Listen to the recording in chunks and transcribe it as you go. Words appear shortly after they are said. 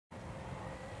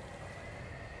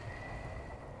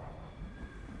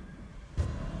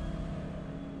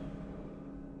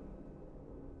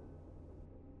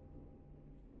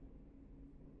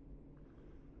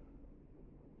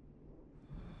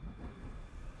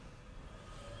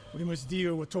We must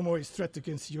deal with Tomoe's threat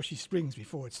against Yoshi Springs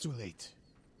before it's too late.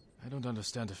 I don't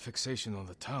understand a fixation on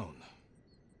the town.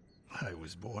 I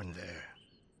was born there.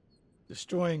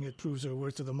 Destroying it proves our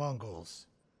worth to the Mongols,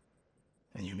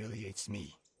 and humiliates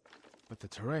me. But the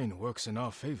terrain works in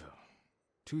our favor.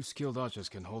 2 skilled archers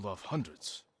can hold off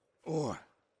hundreds. Or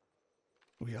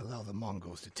we allow the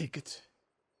Mongols to take it.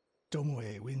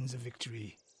 Tomoe wins a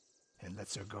victory and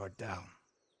lets her guard down.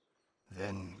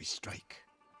 Then we strike.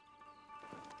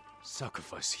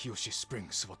 Sacrifice Hiyoshi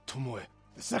Springs for Tomoe.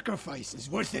 The sacrifice is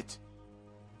worth it.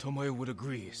 Tomoe would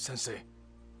agree, Sensei.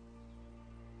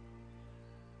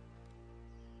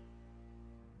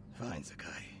 Fine,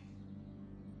 Sakai.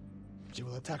 She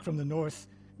will attack from the north.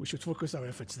 We should focus our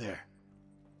efforts there.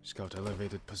 Scout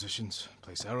elevated positions,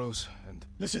 place arrows, and...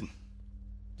 Listen!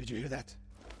 Did you hear that?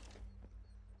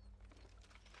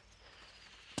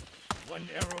 1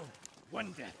 arrow,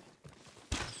 1 death.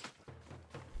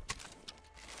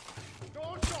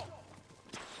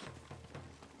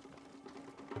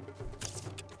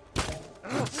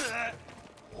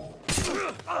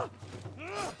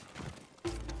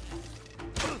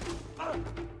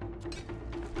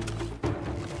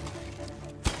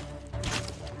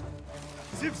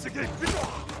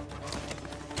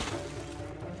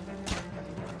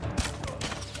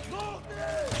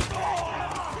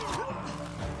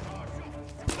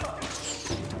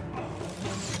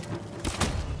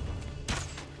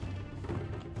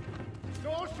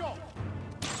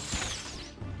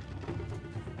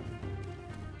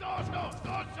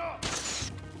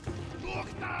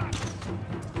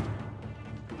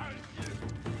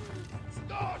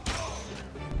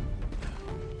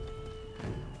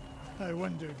 I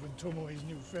wondered when Tomoe's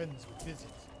new friends would visit.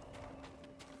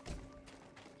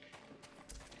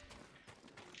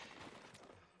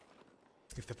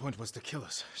 If the point was to kill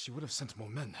us, she would have sent more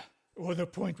men. Or the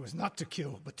point was not to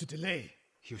kill, but to delay.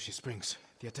 Hiyoshi Springs.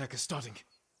 The attack is starting.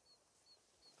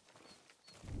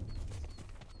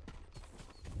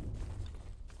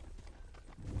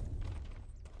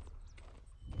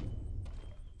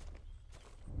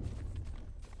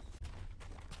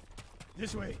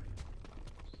 This way.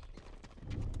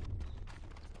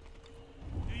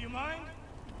 Do you mind?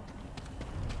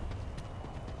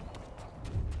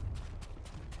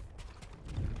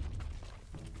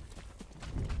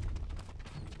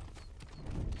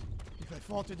 If I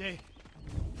fall today,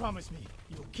 promise me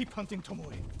you'll keep hunting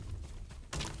Tomoe.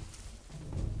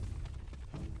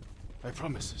 I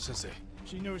promise, Sensei.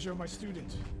 She knows you're my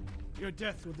student. Your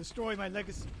death will destroy my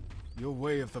legacy. Your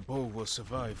way of the bow will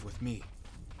survive with me.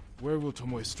 Where will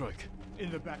Tomoe strike?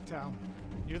 In the back town,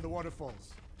 near the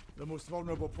waterfalls. The most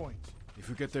vulnerable point. If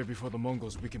we get there before the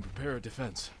Mongols, we can prepare a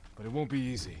defense. But it won't be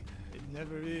easy. It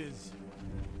never is.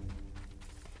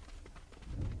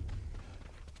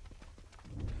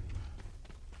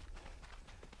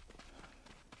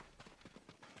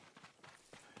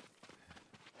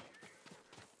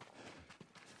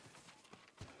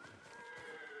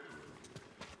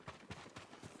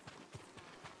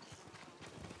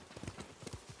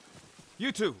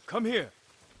 You two, come here!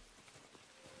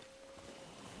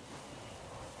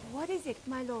 What is it,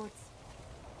 my lords?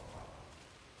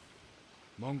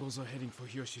 Mongols are heading for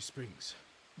Hiyoshi Springs.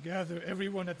 Gather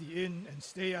everyone at the inn and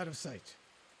stay out of sight.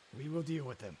 We will deal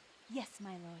with them. Yes,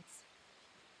 my lords.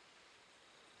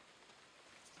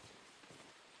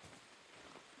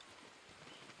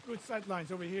 Good sight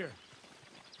lines over here.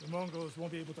 The Mongols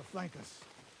won't be able to flank us.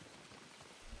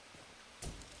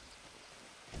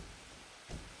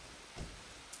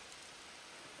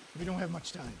 We don't have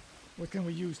much time. What can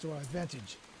we use to our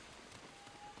advantage?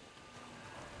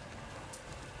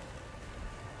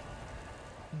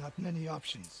 Not many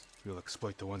options. We'll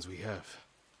exploit the ones we have.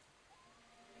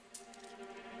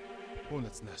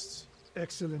 Hornets' nests.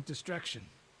 Excellent distraction.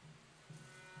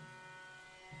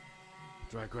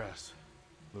 Dry grass.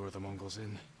 Lure the Mongols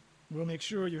in. We'll make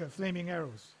sure you have flaming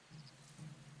arrows.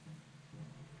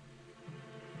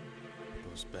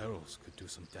 Those barrels could do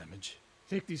some damage.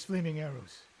 Take these flaming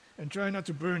arrows, and try not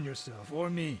to burn yourself or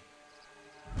me.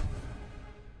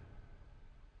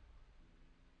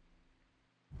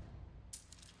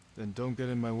 Then don't get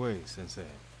in my way, Sensei.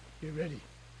 Get ready.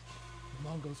 The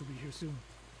Mongols will be here soon.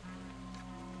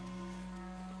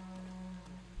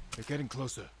 They're getting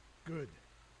closer. Good.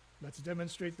 Let's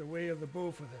demonstrate the way of the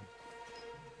bow for them.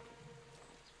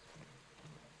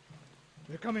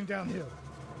 They're coming downhill.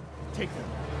 Take them.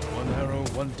 1 arrow,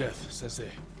 1 death,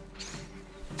 Sensei.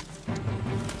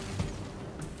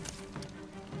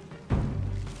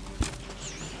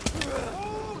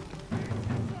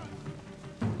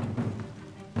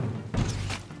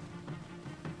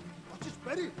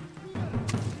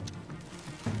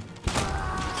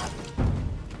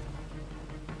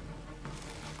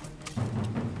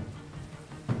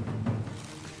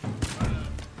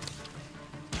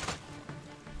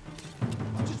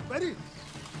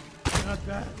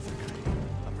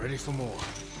 for more.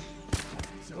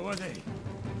 So are they.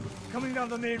 Coming down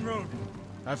the main road.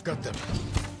 I've got them.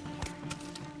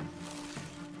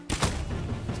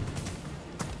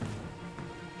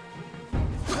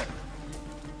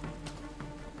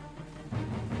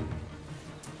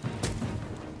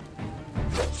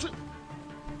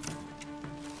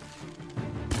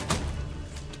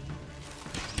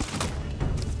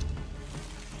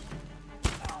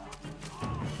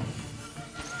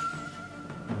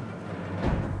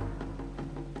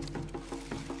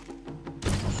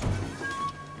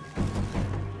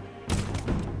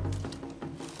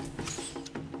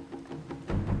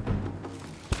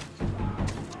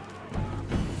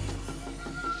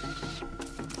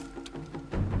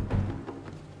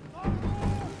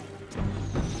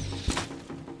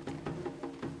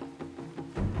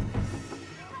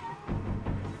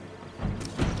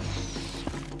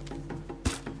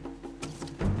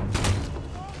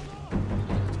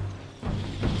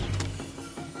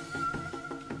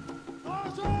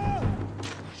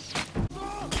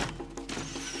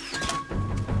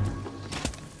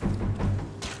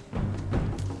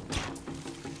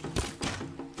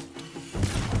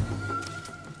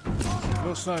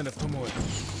 No sign of Tomoe.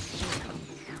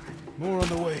 More on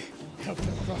the way. Help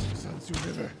them cross the Sansu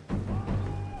River.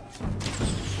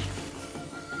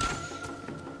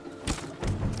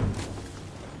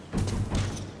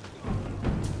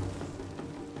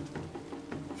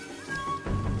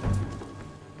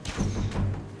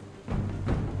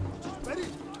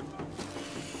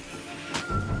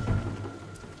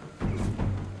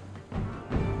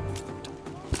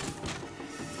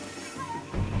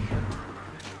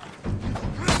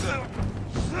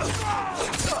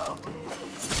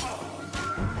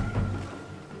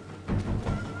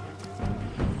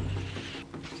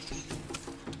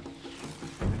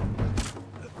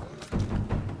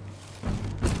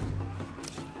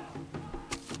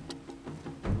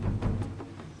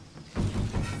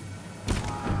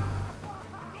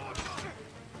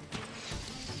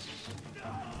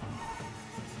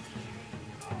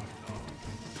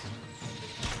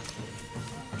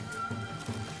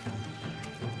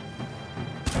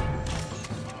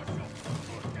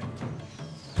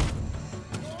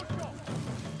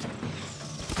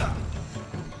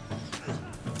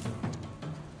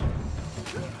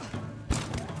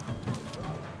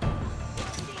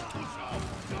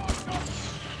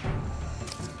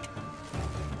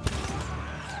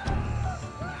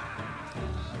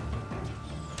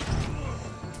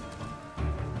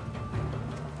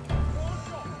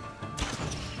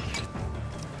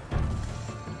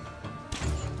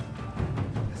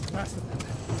 Last of them.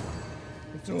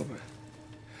 It's over.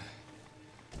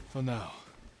 For now.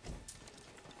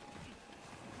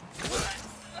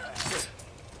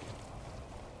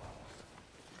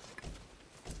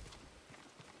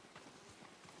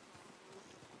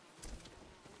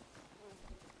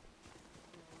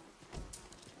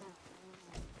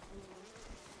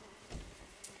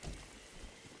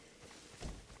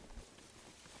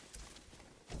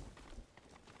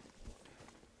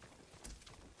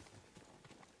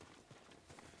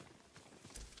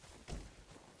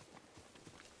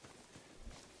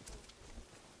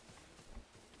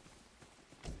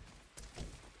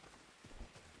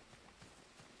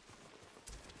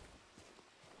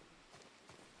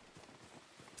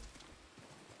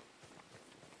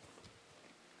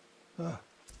 Ah,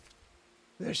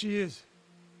 there she is,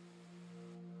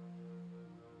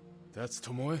 That's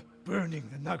Tomoe? burning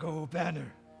the Nagao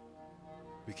banner.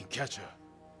 We can catch her.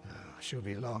 She'll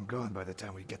be long gone by the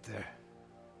time we get there.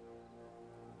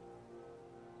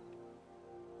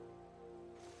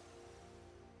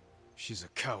 She's a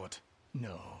coward.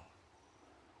 No,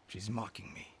 she's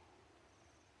mocking me.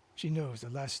 She knows the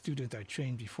last student I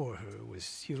trained before her was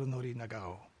Hironori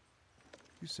Nagao.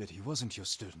 You said he wasn't your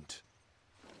student.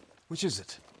 Which is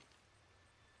it?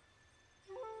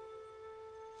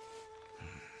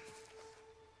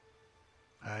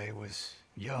 I was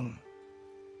young,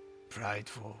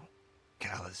 prideful,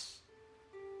 callous.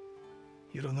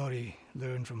 Hironori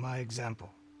learned from my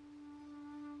example.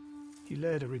 He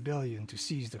led a rebellion to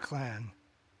seize the clan,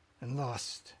 and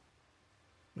lost,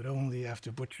 but only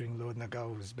after butchering Lord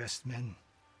Nagao's best men.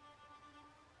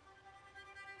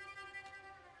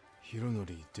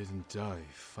 Hironori didn't die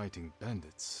fighting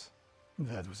bandits.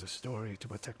 That was a story to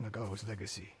protect Nagao's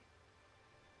legacy.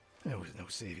 There was no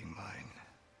saving mine.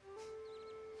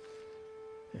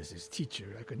 As his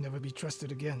teacher, I could never be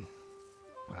trusted again.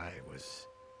 I was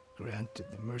granted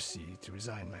the mercy to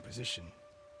resign my position.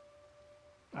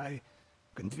 I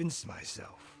convinced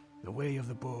myself the way of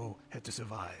the bow had to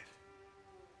survive.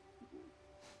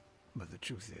 But the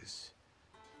truth is,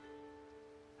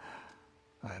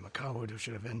 I am a coward who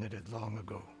should have ended it long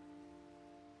ago.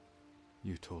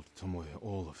 You told Tomoe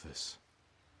all of this.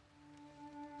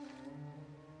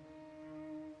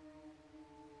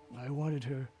 I wanted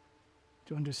her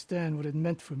to understand what it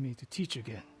meant for me to teach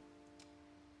again.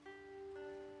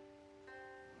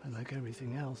 But like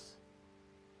everything else,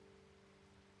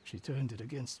 she turned it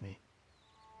against me.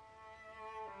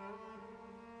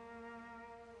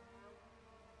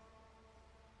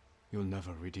 You'll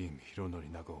never redeem Hironori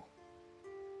Nago.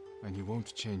 And you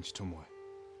won't change Tomoe.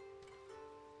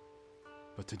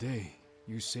 But today,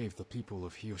 you saved the people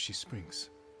of Hiyoshi Springs.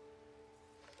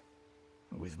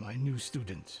 With my new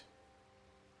student.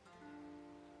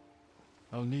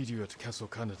 I'll need you at Castle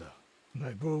Kaneda.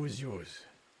 My bow is yours.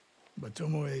 But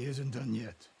Tomoe isn't done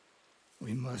yet.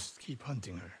 We must keep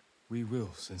hunting her. We will,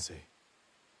 Sensei.